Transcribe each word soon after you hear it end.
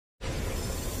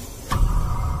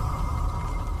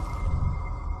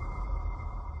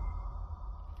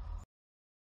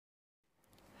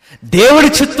దేవుడి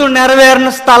చిత్తం నెరవేరిన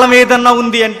స్థలం ఏదన్నా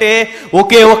ఉంది అంటే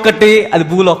ఒకే ఒక్కటి, అది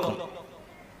భూలోకం.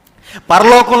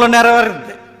 పరలోకంలో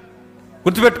నెరవేరుతుంది,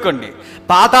 గుర్తుపెట్టుకోండి.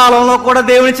 పాతాళంలో కూడా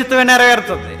దేవుని చిత్తమే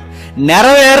నెరవేరుతుంది.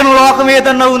 నెరవేరిన లోకం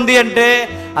ఏదన్నా ఉంది అంటే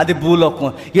అది భూలోకం.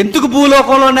 ఎందుకు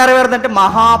భూలోకంలో నెరవేరుదంటే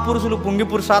మహాపురుషులు, పుంగి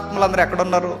పురుషాత్మలు అందరూ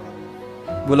ఎక్కడున్నారు?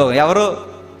 భూలోకం. ఎవరు?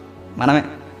 మనమే,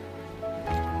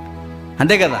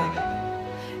 అంతే కదా.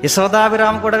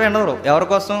 యశోదాభిరామ కూడా వినరు. ఎవరి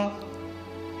కోసం?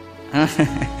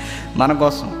 మన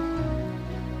కోసం.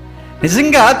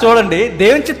 నిజంగా చూడండి,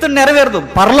 దేవుని చిత్తం నెరవేరదు,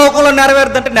 పరలోకంలో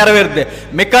నెరవేరుదు అంటే నెరవేరుద్ది.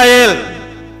 మికాయేల్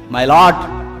మై లార్డ్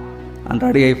అని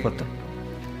రెడీ అయిపోతాడు.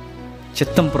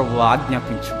 చిత్తం ప్రభు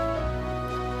ఆజ్ఞాపించు.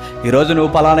 ఈరోజు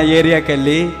నువ్వు పలానా ఏరియాకి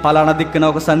వెళ్ళి పలానా దిక్కున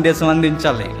ఒక సందేశం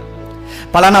అందించాలి,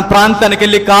 పలానా ప్రాంతానికి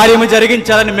వెళ్ళి కార్యము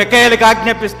జరిగించాలని మికాయేలుకి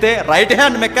ఆజ్ఞాపిస్తే, రైట్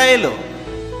హ్యాండ్ మికాయేలు,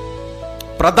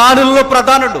 ప్రధానుల్లో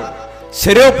ప్రధానుడు,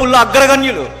 శరీరపుల్లో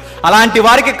అగ్రగణ్యులు, అలాంటి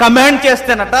వారికి కమాండ్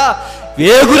చేస్తేనట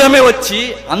వేగురమే వచ్చి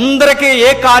అందరికీ ఏ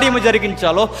కార్యము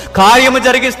జరిగించాలో కార్యము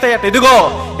జరిగిస్తాయట. ఇదిగో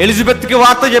ఎలిజబెత్కి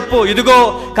వార్త చెప్పు, ఇదిగో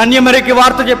కన్యమరికి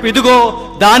వార్త చెప్పు, ఇదిగో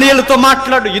దానియేలుతో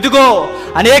మాట్లాడు, ఇదిగో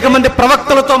అనేక మంది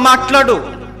ప్రవక్తలతో మాట్లాడు.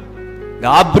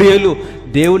 గాబ్రియేలు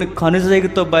దేవుని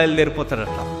కనుసైగతో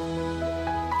బయలుదేరిపోతాడట.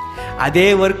 అదే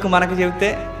వర్క్ మనకు చెబితే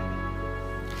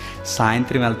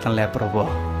సాయంత్రం వెళ్తాంలే ప్రభు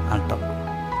అంటాం.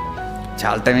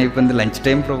 చాలా టైం అయిపోయింది, లంచ్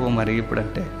టైం ప్రభు, మరి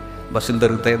ఇప్పుడంటే బస్సులు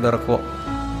దొరుకుతాయి, దొరకవు,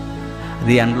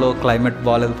 అది ఎండలో క్లైమేట్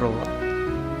బాగాలేదు ప్రభు.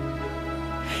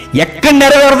 ఎక్కడ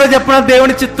నెరవేరదో చెప్పిన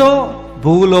దేవుని చిత్తం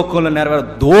భూలోకంలో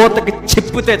నెరవేరదు. దూతకి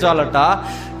చెప్పితే చాలట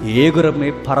ఏగురమే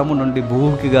పరము నుండి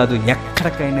భూమికి కాదు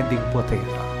ఎక్కడికైనా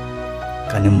దిగిపోతాయట.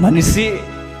 కానీ మనిషి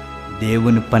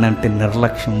దేవుని పని అంటే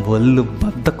నిర్లక్ష్యం, ఒళ్ళు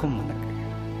బద్ధకం. మనకి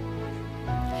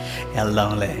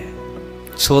వెళ్దాంలే,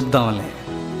 చూద్దాంలే,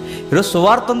 ఈరోజు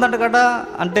సువార్త ఉందంట కదా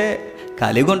అంటే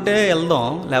ఖాళీగా ఉంటే వెళ్దాం,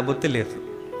 లేకపోతే లేదు.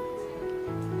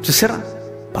 చూసారా,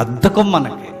 బద్ధకం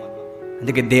మనకి.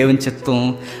 అందుకే దేవుని చిత్తం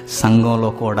సంఘంలో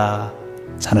కూడా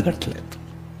జరగట్లేదు.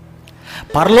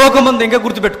 పరలోకమందు ఇంకా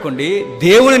గుర్తుపెట్టుకోండి,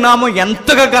 దేవుని నామం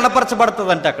ఎంతగా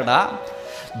గణపరచబడుతుంది అంటే అక్కడ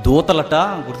దూతలట,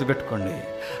 గుర్తుపెట్టుకోండి,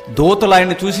 దూతలు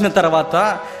ఆయన చూసిన తర్వాత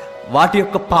వాటి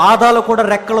యొక్క పాదాలు కూడా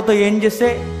రెక్కలతో ఏం చేస్తే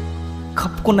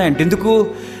కప్పుకున్నాయంట. ఎందుకు?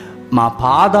 మా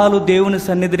పాదాలు దేవుని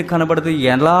సన్నిధిని కనబడితే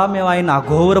ఎలా మేము ఆయన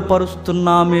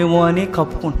అఘోరపరుస్తున్నామేమో అని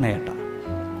కప్పుకుంటున్నాయట,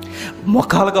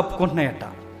 ముఖాలు కప్పుకుంటున్నాయట.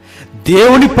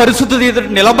 దేవుని పరిశుద్ధత ఎదుట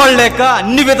నిలబడలేక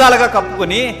అన్ని విధాలుగా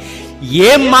కప్పుకొని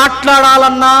ఏం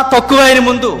మాట్లాడాలన్నా తక్కువైన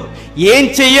ముందు, ఏం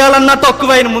చెయ్యాలన్నా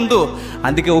తక్కువైన ముందు,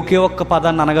 అందుకే ఒకే ఒక్క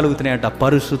పదాన్ని అనగలుగుతున్నాయట,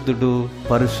 పరిశుద్ధుడు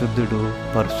పరిశుద్ధుడు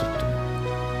పరిశుద్ధుడు.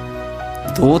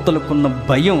 దూతలకున్న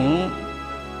భయం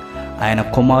ఆయన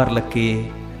కుమారులకి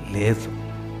లేదు.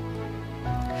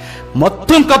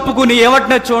 మొత్తం కప్పుకుని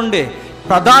ఏమంటున్నా చూడండి,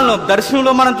 ప్రధానులు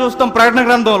దర్శనంలో మనం చూస్తాం, ప్రకటన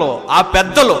గ్రంథంలో ఆ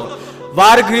పెద్దలు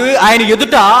వారికి ఆయన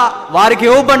ఎదుట వారికి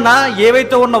ఇవ్వబడిన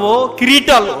ఏవైతే ఉన్నావో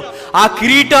కిరీటాలు, ఆ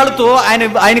కిరీటాలతో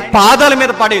ఆయన పాదాల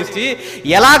మీద పడేసి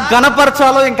ఎలా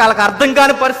గణపరచాలో ఇంకా వాళ్ళకి అర్థం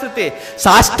కాని పరిస్థితి.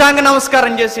 సాష్టాంగ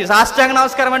నమస్కారం చేసి, సాష్టాంగ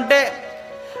నమస్కారం అంటే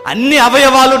అన్ని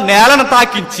అవయవాలు నేలను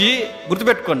తాకించి,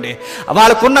 గుర్తుపెట్టుకోండి,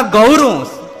 వాళ్ళకున్న గౌరవం,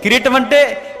 కిరీటం అంటే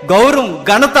గౌరవం,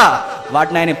 ఘనత,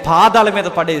 వాటిని ఆయన పాదాల మీద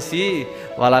పడేసి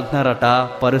వాళ్ళు అంటున్నారట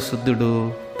పరిశుద్ధుడు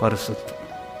పరిశుద్ధుడు.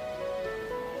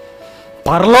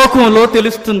 పరలోకంలో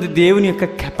తెలుస్తుంది దేవుని యొక్క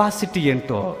కెపాసిటీ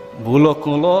ఏంటో,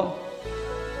 భూలోకంలో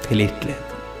తెలియట్లేదు.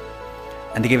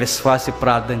 అందుకే విశ్వాసి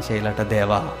ప్రార్థన చేయాలట,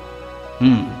 దేవా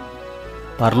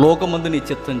పరలోకమందు నీ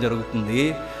చిత్తం జరుగుతుంది,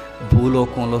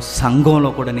 భూలోకంలో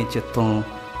సంఘంలో కూడా నీ చిత్తం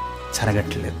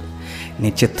జరగట్లేదు.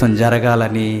 నీ చిత్తం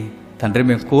జరగాలని తండ్రి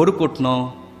మేము కోరుకుంటున్నాం,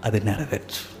 అది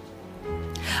నెరవేర్చు.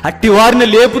 అట్టి వారిని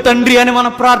లేపు తండ్రి అని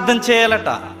మనం ప్రార్థన చేయాలట.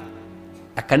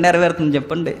 ఎక్కడ నెరవేరుతుంది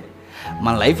చెప్పండి?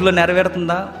 మన లైఫ్లో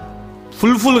నెరవేరుతుందా?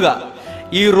 ఫుల్గా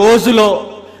ఈ రోజులో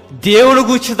దేవుని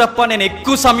గురించి తప్ప నేను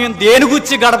ఎక్కువ సమయం దేని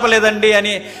గురించి గడపలేదండి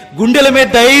అని గుండెల మీద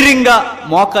ధైర్యంగా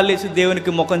మోకాళ్ళేసి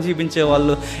దేవునికి ముఖం చూపించే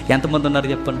వాళ్ళు ఎంతమంది ఉన్నారు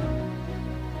చెప్పండి?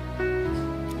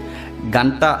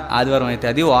 గంట ఆదివారం అయితే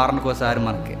అది వారానికి ఒకసారి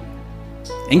మనకి,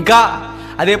 ఇంకా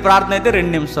అదే ప్రార్థన అయితే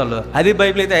 2 నిమిషాలు, అదే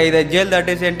బైబిల్ అయితే 5 అధ్యాయాలు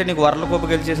దాటేసి అంటే నీకు వరల కోప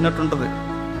గెలిచేసినట్టు ఉంటుంది.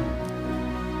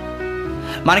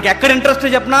 మనకి ఎక్కడ ఇంట్రెస్ట్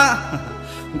చెప్పినా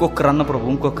ఇంకొక రన్న ప్రభు,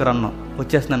 ఇంకొక రన్న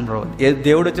వచ్చేస్తున్నాను ప్రభు,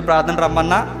 దేవుడు వచ్చి ప్రార్థన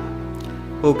రమ్మన్నా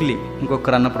ఓక్లీ ఇంకొక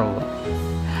రన్న ప్రభు.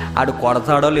 ఆడు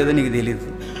కొడతాడో లేదో నీకు తెలియదు,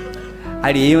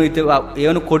 ఆడు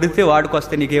ఏమైనా కొడితే వాడికి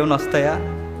వస్తే నీకేమైనా వస్తాయా?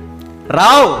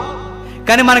 రావు.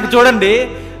 కానీ మనకి చూడండి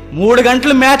 3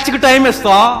 గంటలు మ్యాచ్కి టైం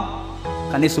ఇస్తాం,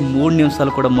 కనీసం 3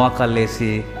 నిమిషాలు కూడా మోకాళ్ళు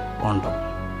వేసి ఉంటాం.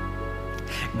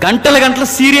 గంటల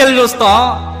సీరియల్ చూస్తాం,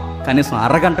 కనీసం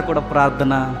అరగంట కూడా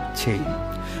ప్రార్థన చేయి.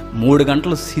 3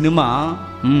 గంటల సినిమా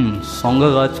సొంగ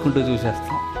కాచుకుంటూ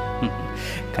చూసేస్తాం.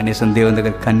 కనీసం దేవుని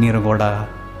దగ్గర కన్నీరు కూడా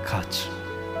కాచు.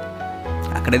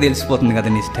 అక్కడే తెలిసిపోతుంది కదా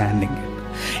నీ స్టాండింగ్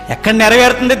ఎక్కడ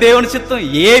నెరవేరుతుంది దేవుని చిత్తం,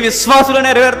 ఏ విశ్వాసంలో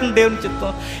నెరవేరుతుంది దేవుని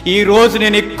చిత్తం. ఈరోజు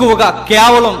నేను ఎక్కువగా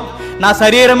కేవలం నా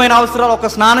శరీరమైన అవసరాలు, ఒక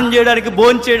స్నానం చేయడానికి,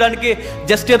 భోజనం చేయడానికి,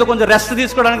 జస్ట్ ఏదో కొంచెం రెస్ట్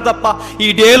తీసుకోవడానికి తప్ప ఈ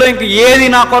డేలో ఇంక ఏది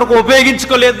నా కొరకు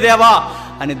ఉపయోగించుకోలేదు దేవా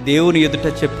అని దేవుని ఎదుట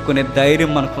చెప్పుకునే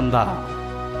ధైర్యం మనకుందా?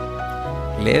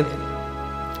 లేదు.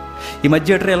 ఈ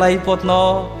మధ్య ఎలా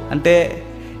అయిపోతున్నావు అంటే,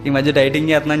 ఈ మధ్య డైటింగ్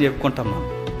చేస్తున్నా అని చెప్పుకుంటాం మనం.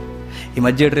 ఈ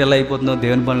మధ్య ఎలా అయిపోతున్నావు,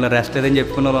 దేవుని పనులు రెస్ట్ లేదని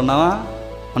చెప్పుకున్న వాళ్ళు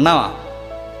ఉన్నావా?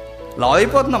 లావ్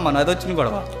అయిపోతున్నాం మనం, అది వచ్చింది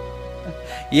గొడవ.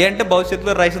 ఏంటంటే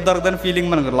భవిష్యత్తులో రైస్ దొరకదని ఫీలింగ్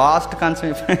మనకు. లాస్ట్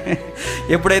కన్సన్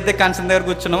ఎప్పుడైతే కన్సన్ దగ్గర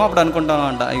కూర్చున్నామో అప్పుడు అనుకుంటాం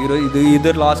అంట, ఈరోజు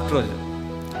ఇది లాస్ట్ రోజు,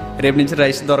 రేపు నుంచి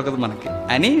రైస్ దొరకదు మనకి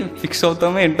అని ఫిక్స్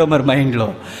అవుతామో ఏంటో మరి మైండ్లో.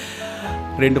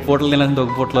 2 పూటలు తినాల్సింది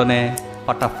 1 పూటలోనే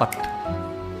పటాఫట్.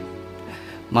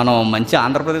 మనం మంచి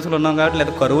ఆంధ్రప్రదేశ్లో ఉన్నాం కాబట్టి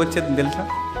లేదా కరువు వచ్చేది తెలుసా?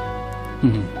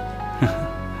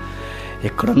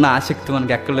 ఎక్కడున్న ఆసక్తి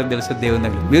మనకి ఎక్కడ లేదు తెలుసా దేవుని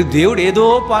దగ్గర. మీరు దేవుడు ఏదో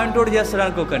పాయింట్ అవుట్ చేస్తాడు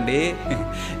అనుకోకండి,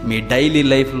 మీ డైలీ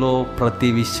లైఫ్లో ప్రతి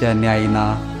విషయాన్ని ఆయన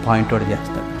పాయింట్ అవుట్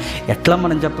చేస్తాడు. ఎట్లా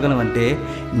మనం చెప్పగలమంటే,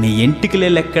 నీ ఎంటికలే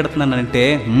లెక్కెడుతున్నానంటే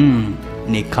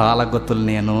నీ కాలగొత్తులు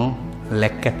నేను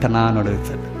లెక్కెట్టనా అని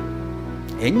అడుగుతాడు.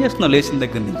 ఏం చేస్తున్నావు లేచిన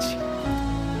దగ్గర నుంచి?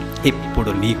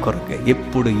 ఎప్పుడు నీ కొరకు,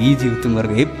 ఎప్పుడు ఈ జీవితం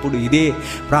కొరకు, ఎప్పుడు ఇదే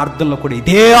ప్రార్థనలో కూడా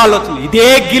ఇదే ఆలోచన, ఇదే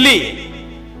గిలి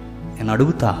నేను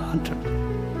అడుగుతా అంటాడు.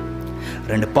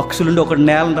 2 పక్షులుండి ఒకటి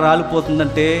నేల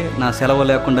రాలిపోతుందంటే నా సెలవు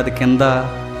లేకుండా అది కింద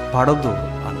పడదు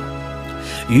అన్న.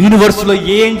 యూనివర్స్లో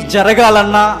ఏం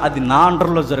జరగాలన్నా అది నా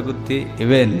అండర్లో జరుగుద్ది.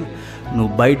 ఈవెన్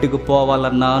నువ్వు బయటకు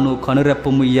పోవాలన్నా, నువ్వు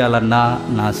కనురెప్ప ముయ్యాలన్నా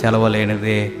నా సెలవు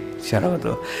లేనిదే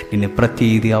జరగదు. నేను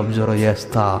ప్రతిదీ అబ్జర్వ్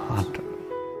చేస్తా అంటాడు.